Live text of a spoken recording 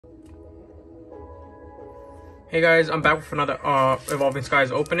Hey guys, I'm back with another Evolving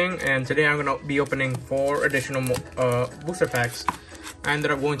Skies opening, and today I'm gonna be opening 4 additional booster packs. I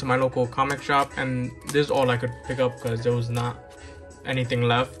ended up going to my local comic shop, and this is all I could pick up because there was not anything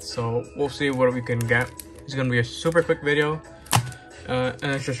left. So we'll see what we can get. It's gonna be a super quick video, and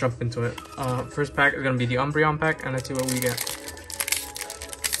let's just jump into it. First pack is gonna be the Umbreon pack, and let's see what we get.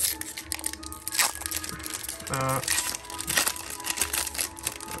 Alright,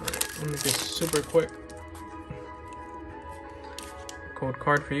 let me just super quick. Code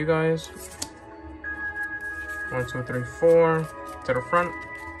card for you guys. 1, 2, 3, 4 to the front,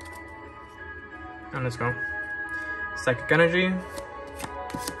 and let's go. Psychic Energy,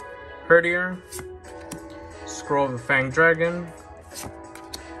 Herdier, Scroll of the Fanged Dragon,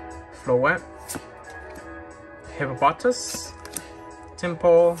 Floette, Hippopotas,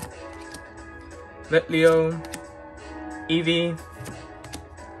 Tympole, Litleo, Eevee,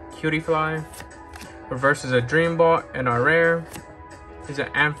 Cutiefly. Reverse is a Dream Ball, and our rare is an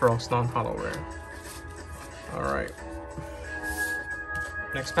Ampharos non-holo rare. Alright.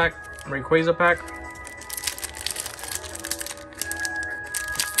 Next pack, Rayquaza pack.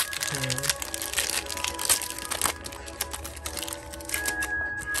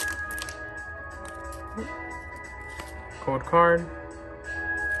 Code card.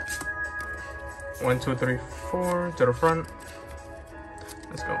 1, 2, 3, 4 to the front.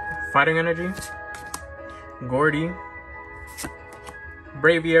 Let's go. Fighting Energy, Gordy,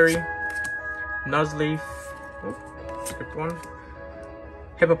 Braviary, Nuzleaf, skipped one,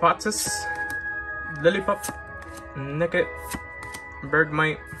 Hippopotas, Lillipup, Nickit,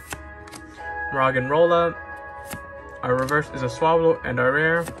 Bergmite, Roggenrola. Our reverse is a Swablu, and our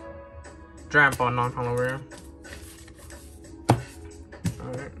rare, Drampa non-holo rare.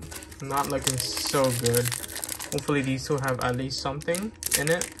 Alright, not looking so good. Hopefully these two have at least something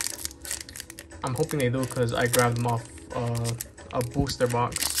in it. I'm hoping they do because I grabbed them off a booster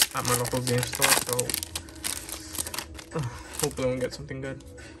box at my local game store, so hopefully we'll get something good.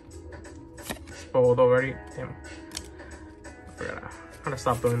 Spoiled already. Damn. I forgot. I gotta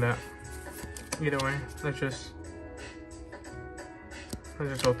stop doing that. Either way, let's just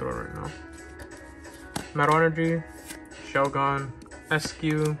go through it right now. Metal Energy, Shelgon,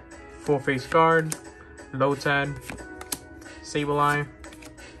 SQ, Full Face Guard, Lotad, Sableye,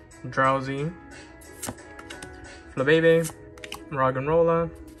 Drowsy, Flabebe, Roggenrola,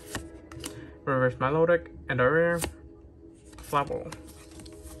 Reverse Milotic, and our rare, Flapple.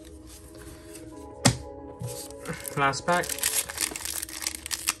 Last pack.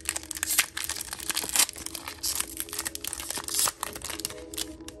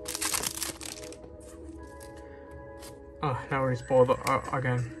 Oh, now we're spoiled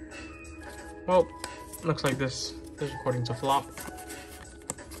again. Well, looks like this recording's a flop.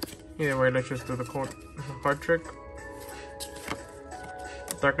 Either way, let's just do the card trick.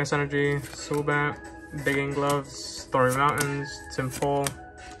 Darkness Energy, Zubat, Digging Gloves, Stormy Mountains, Tympole,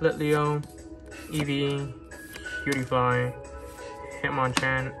 Litleo, Eevee, Cutiefly,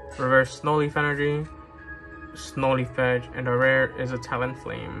 Hitmonchan, Reverse Snowleaf Energy, Snowleaf Edge, and our rare is a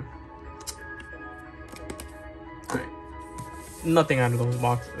Talonflame. Alright. Nothing out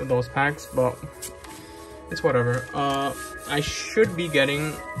of those packs, but it's whatever. I should be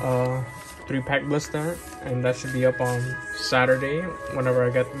getting 3-pack blister, and that should be up on Saturday. Whenever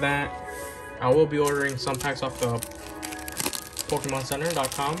I get that, I will be ordering some packs off the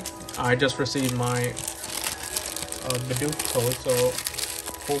PokemonCenter.com. I just received my Bidoof code, so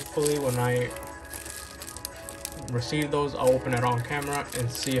hopefully when I receive those, I'll open it on camera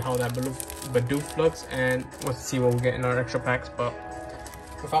and see how that Bidoof looks, and we'll see what we get in our extra packs. But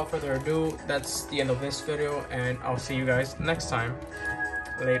without further ado, that's the end of this video, and I'll see you guys next time.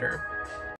 Later.